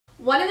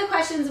One of the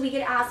questions we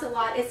get asked a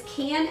lot is,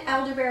 can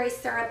elderberry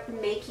syrup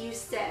make you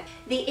sick?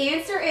 The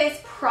answer is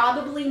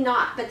probably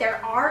not, but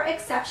there are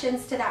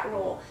exceptions to that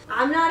rule.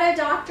 I'm not a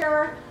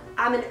doctor,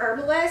 I'm an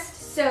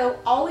herbalist, so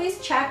always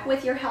check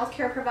with your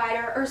healthcare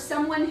provider or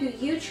someone who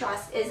you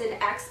trust is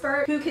an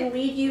expert who can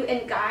lead you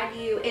and guide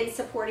you in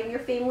supporting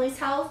your family's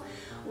health.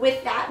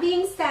 With that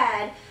being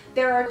said,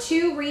 there are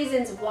two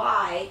reasons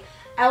why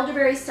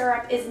elderberry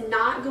syrup is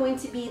not going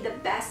to be the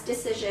best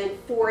decision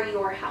for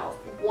your health.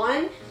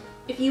 One,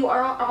 if you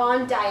are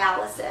on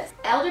dialysis.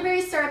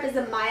 Elderberry syrup is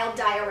a mild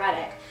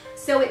diuretic,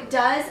 so it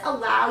does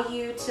allow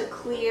you to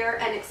clear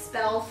and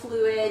expel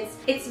fluids.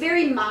 It's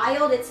very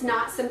mild, it's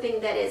not something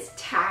that is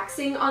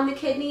taxing on the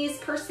kidneys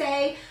per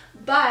se,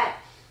 but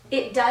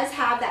it does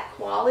have that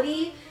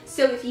quality.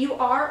 So if you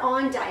are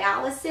on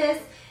dialysis,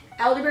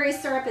 elderberry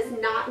syrup is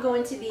not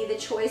going to be the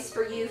choice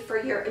for you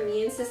for your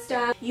immune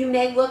system. You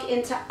may look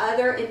into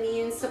other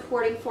immune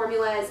supporting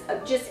formulas.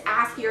 Just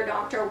ask your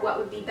doctor what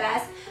would be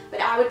best,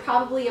 but I would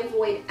probably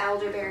avoid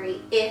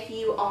elderberry if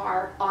you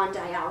are on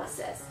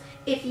dialysis.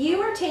 If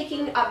you are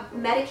taking a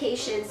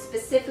medication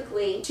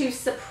specifically to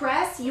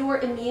suppress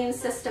your immune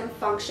system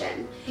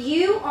function,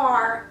 you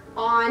are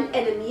on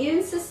an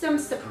immune system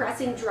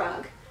suppressing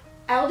drug,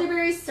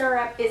 elderberry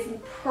syrup is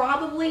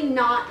probably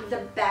not the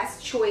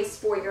best choice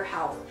for your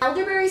health.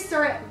 Elderberry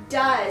syrup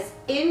does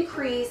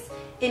increase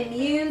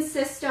immune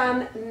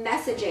system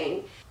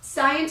messaging.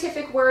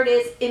 Scientific word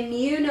is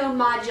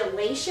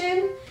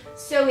immunomodulation,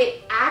 so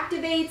it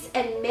activates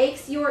and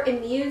makes your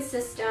immune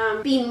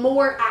system be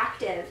more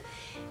active.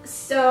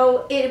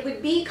 So it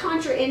would be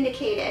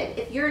contraindicated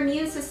if your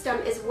immune system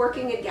is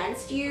working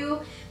against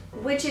you,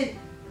 which is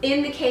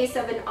in the case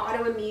of an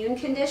autoimmune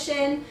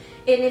condition,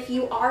 and if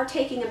you are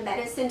taking a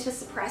medicine to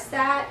suppress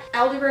that,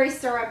 elderberry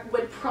syrup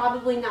would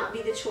probably not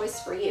be the choice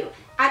for you.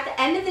 At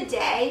the end of the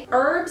day,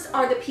 herbs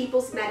are the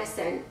people's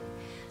medicine.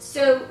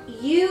 So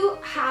you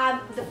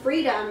have the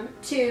freedom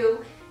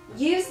to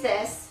use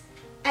this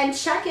and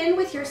check in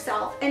with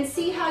yourself and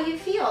see how you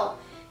feel.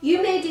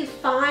 You may do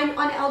fine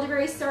on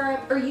elderberry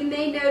syrup, or you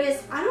may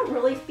notice, I don't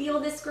really feel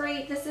this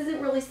great. This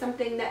isn't really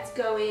something that's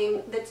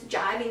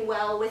jiving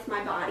well with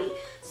my body.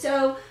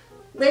 So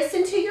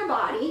listen to your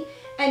body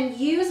and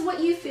use what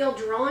you feel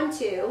drawn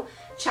to.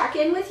 Check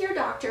in with your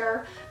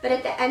doctor, but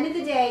at the end of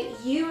the day,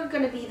 you are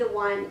going to be the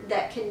one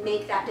that can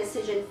make that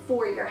decision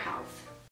for your health.